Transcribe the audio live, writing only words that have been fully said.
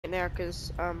now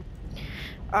because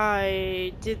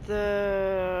I did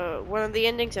one of the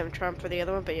endings. I'm trying for the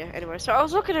other one, but yeah. Anyway, so I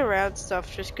was looking around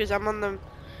stuff just because I'm on the.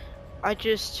 I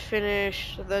just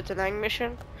finished the Da Nang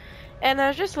mission, and I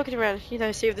was just looking around, you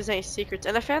know, see if there's any secrets.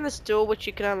 And I found this door which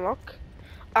you can unlock.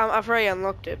 I've already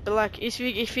unlocked it, but like if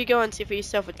you go and see for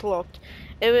yourself, it's locked.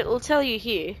 It'll tell you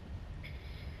here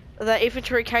the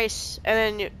inventory case, and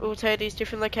then it will tell you these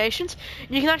different locations.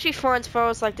 You can actually find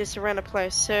files like this around a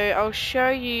place. So I'll show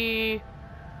you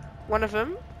one of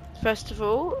them. First of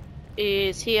all,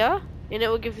 is here, and it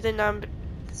will give you the number.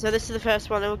 So this is the first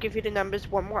one. It will give you the numbers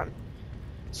 1-1.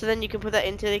 So then you can put that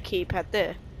into the keypad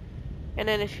there. And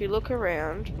then if you look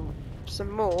around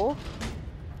some more,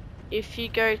 if you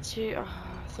go to, oh,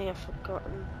 I think I've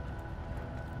forgotten.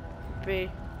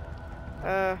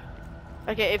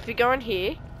 Okay, if you go in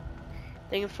here,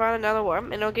 then you can find another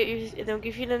one, and it'll give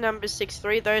you the number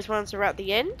 6-3. Those ones are at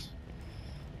the end.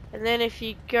 And then if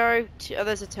you go to, oh,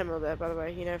 there's a terminal there, by the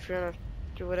way. You know, if you wanna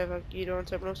do whatever you do on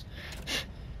terminals.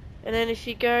 And then if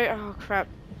you go, oh crap.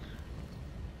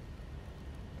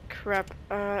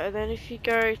 And then if you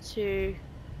go to,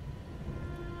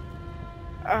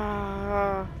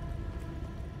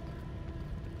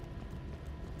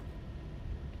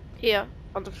 here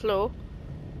on the floor,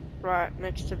 right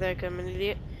next to there, I'm an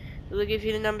idiot. It'll give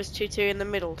you the numbers 2-2 in the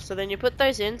middle. So then you put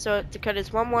those in. So the code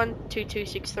is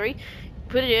 112263.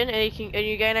 Put it in, and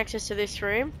you gain access to this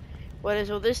room where there's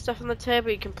all this stuff on the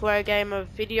table. You can play a game of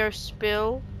Video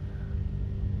Spill,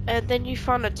 and then you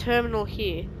find a terminal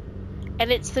here. And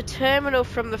it's the terminal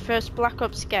from the first Black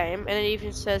Ops game, and it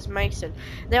even says Mason.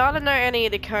 Now, I don't know any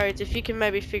of the codes. If you can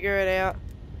maybe figure it out,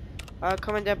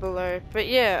 comment down below. But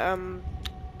yeah,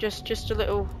 just a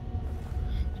little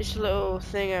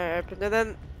thing I opened, and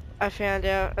then I found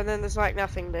out, and then there's like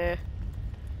nothing there.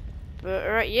 But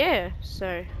alright, yeah.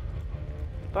 So,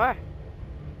 bye.